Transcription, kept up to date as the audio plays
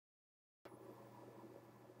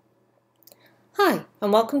Hi,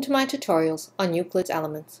 and welcome to my tutorials on Euclid's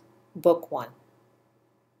Elements, Book 1.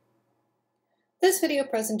 This video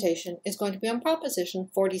presentation is going to be on Proposition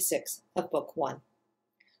 46 of Book 1,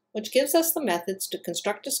 which gives us the methods to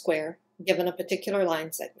construct a square given a particular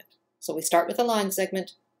line segment. So we start with a line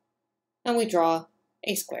segment, and we draw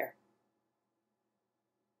a square.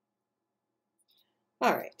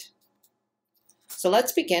 All right, so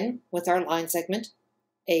let's begin with our line segment,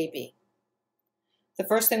 AB. The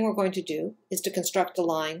first thing we're going to do is to construct a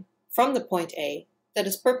line from the point A that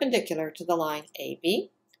is perpendicular to the line AB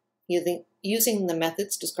using the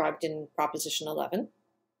methods described in Proposition 11.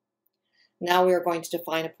 Now we are going to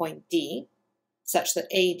define a point D such that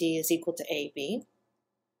AD is equal to AB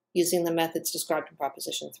using the methods described in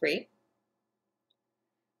Proposition 3.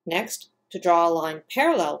 Next, to draw a line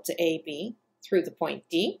parallel to AB through the point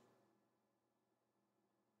D.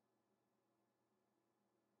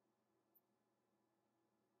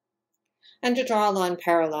 And to draw a line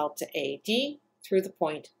parallel to AD through the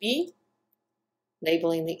point B,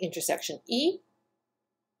 labeling the intersection E,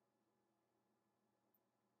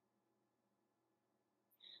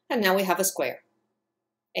 and now we have a square,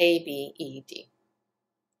 ABED.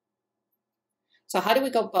 So how do we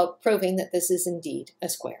go about proving that this is indeed a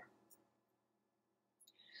square?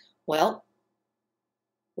 Well,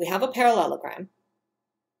 we have a parallelogram,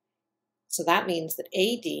 so that means that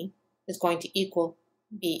AD is going to equal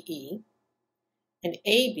BE, and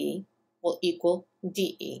AB will equal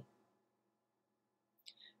DE.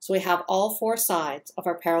 So we have all four sides of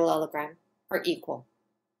our parallelogram are equal.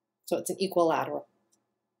 So it's an equilateral.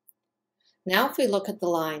 Now if we look at the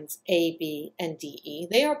lines AB and DE,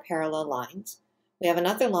 they are parallel lines. We have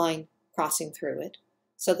another line crossing through it.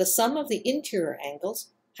 So the sum of the interior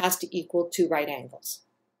angles has to equal 2 right angles.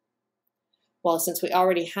 Well, since we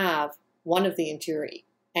already have one of the interior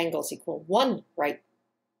angles equal 1 right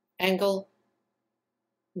angle,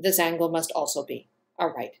 this angle must also be a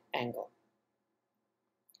right angle.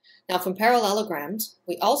 Now from parallelograms,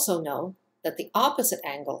 we also know that the opposite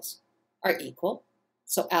angles are equal.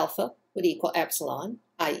 So alpha would equal epsilon,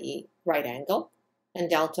 i.e. right angle, and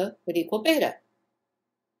delta would equal beta,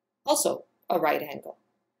 also a right angle.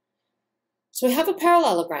 So we have a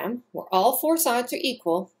parallelogram where all four sides are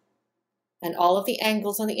equal and all of the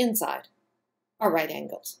angles on the inside are right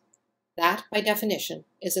angles. That, by definition,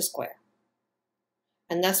 is a square.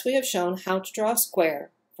 And thus we have shown how to draw a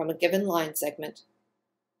square from a given line segment,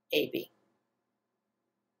 AB.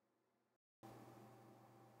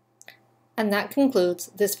 And that concludes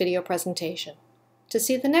this video presentation. To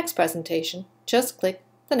see the next presentation, just click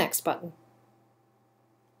the Next button.